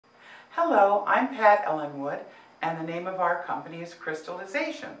Hello, I'm Pat Ellenwood, and the name of our company is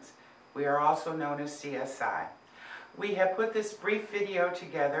Crystallizations. We are also known as CSI. We have put this brief video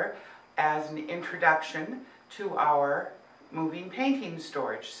together as an introduction to our moving painting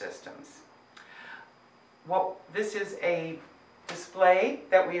storage systems. This is a display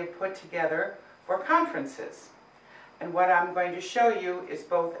that we have put together for conferences. And what I'm going to show you is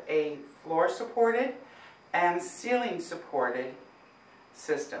both a floor-supported and ceiling-supported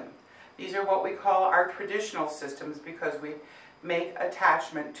system. These are what we call our traditional systems because we make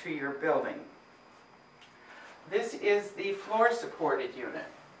attachment to your building. This is the floor-supported unit.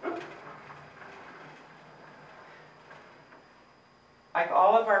 Like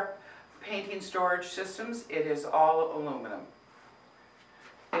all of our painting storage systems, it is all aluminum.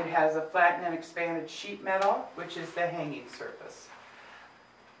 It has a flattened and expanded sheet metal, which is the hanging surface.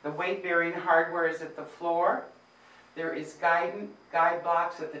 The weight-bearing hardware is at the floor. There is guide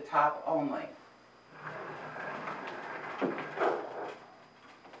blocks at the top only.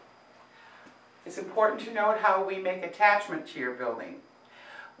 It's important to note how we make attachment to your building.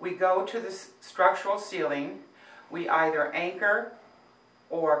 We go to the structural ceiling. We either anchor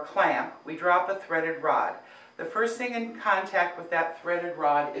or clamp. We drop a threaded rod. The first thing in contact with that threaded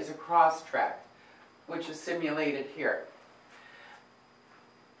rod is a cross track, which is simulated here.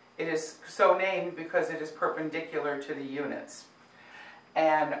 It is so named because it is perpendicular to the units.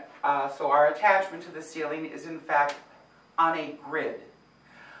 And so our attachment to the ceiling is in fact on a grid.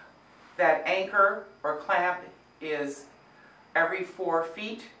 That anchor or clamp is every 4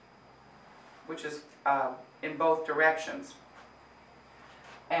 feet, which is in both directions.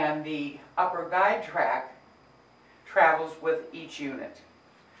 And the upper guide track travels with each unit.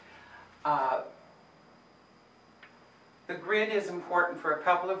 The grid is important for a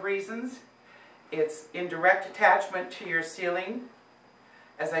couple of reasons. It's in direct attachment to your ceiling,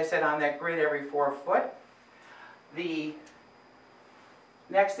 as I said, on that grid every 4 foot. The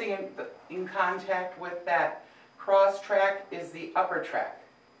next thing in contact with that cross track is the upper track.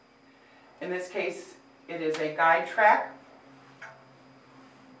 In this case, it is a guide track.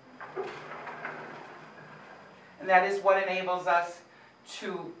 And that is what enables us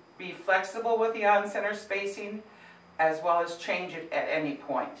to be flexible with the on-center spacing as well as change it at any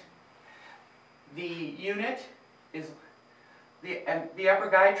point. The unit is, the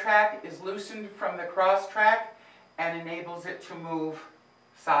upper guide track is loosened from the cross track and enables it to move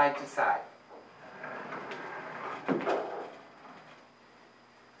side to side.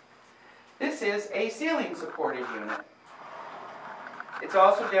 This is a ceiling supported unit. It's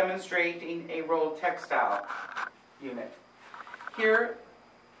also demonstrating a rolled textile unit. Here,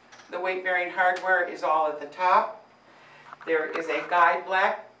 the weight-bearing hardware is all at the top. There is a guide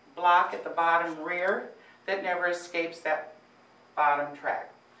block at the bottom rear that never escapes that bottom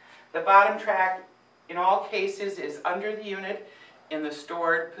track. The bottom track, in all cases, is under the unit in the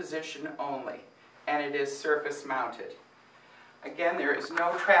stored position only, and it is surface mounted. Again, there is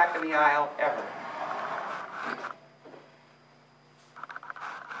no track in the aisle ever.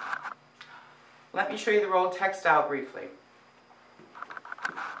 Let me show you the rolled textile briefly.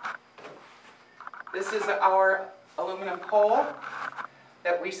 This is our aluminum pole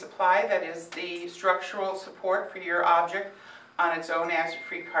that we supply that is the structural support for your object on its own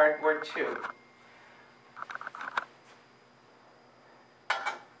acid-free cardboard tube.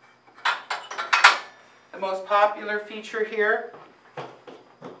 The most popular feature here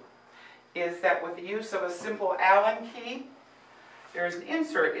is that with the use of a simple Allen key, there is an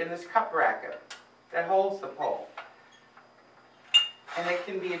insert in this cup bracket that holds the pole, and it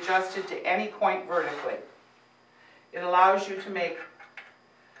can be adjusted to any point vertically. It allows you to make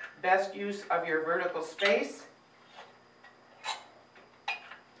best use of your vertical space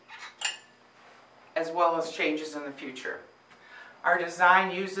as well as changes in the future. Our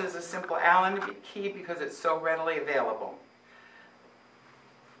design uses a simple Allen key because it's so readily available.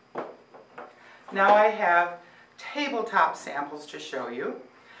 Now I have tabletop samples to show you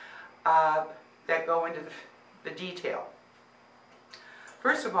that go into the detail.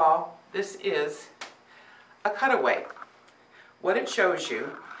 First of all, this is a cutaway. What it shows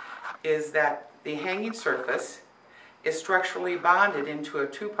you is that the hanging surface is structurally bonded into a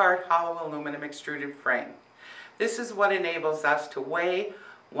 2-part hollow aluminum extruded frame. This is what enables us to weigh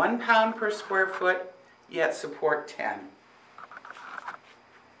 1 pound per square foot, yet support 10.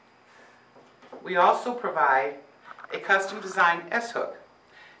 We also provide a custom designed S-hook.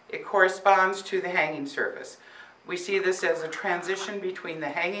 It corresponds to the hanging surface. We see this as a transition between the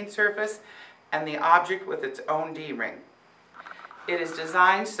hanging surface and the object with its own D-ring. It is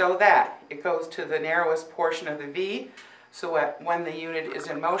designed so that it goes to the narrowest portion of the V, so when the unit is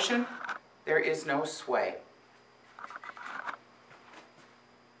in motion, There is no sway.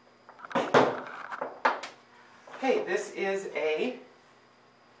 Okay, this is a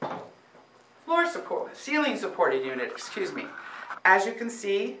ceiling supported unit, excuse me. As you can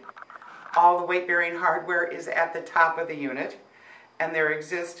see, all the weight-bearing hardware is at the top of the unit, and there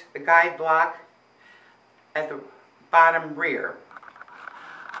exists the guide block at the bottom rear.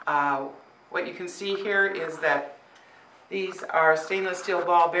 What you can see here is that these are stainless steel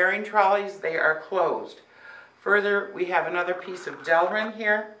ball bearing trolleys. They are closed. Further, we have another piece of Delrin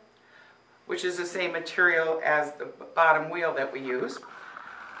here, which is the same material as the bottom wheel that we use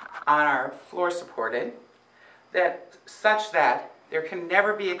on our floor supported, such that there can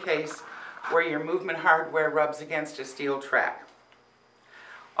never be a case where your movement hardware rubs against a steel track.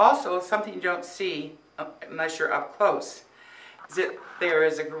 Also, something you don't see unless you're up close is that there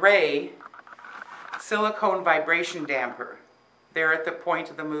is a gray silicone vibration damper there at the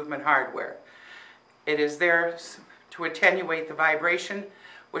point of the movement hardware. It is there to attenuate the vibration,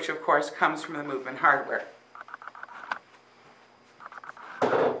 which of course comes from the movement hardware.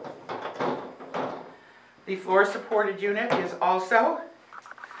 The floor supported unit is also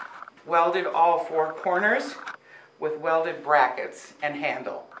welded all four corners with welded brackets and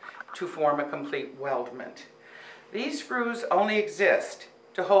handle to form a complete weldment. These screws only exist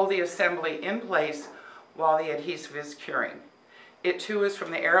to hold the assembly in place while the adhesive is curing. It too is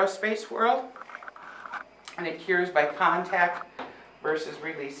from the aerospace world, and it cures by contact versus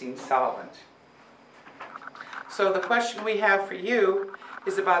releasing solvent. So the question we have for you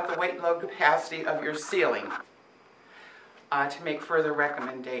is about the weight and load capacity of your ceiling to make further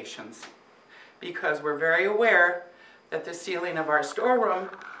recommendations, because we're very aware that the ceiling of our storeroom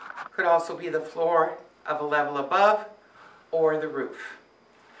could also be the floor of a level above or the roof.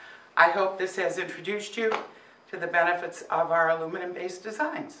 I hope this has introduced you to the benefits of our aluminum-based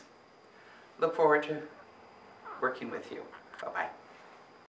designs. Look forward to working with you. Bye-bye.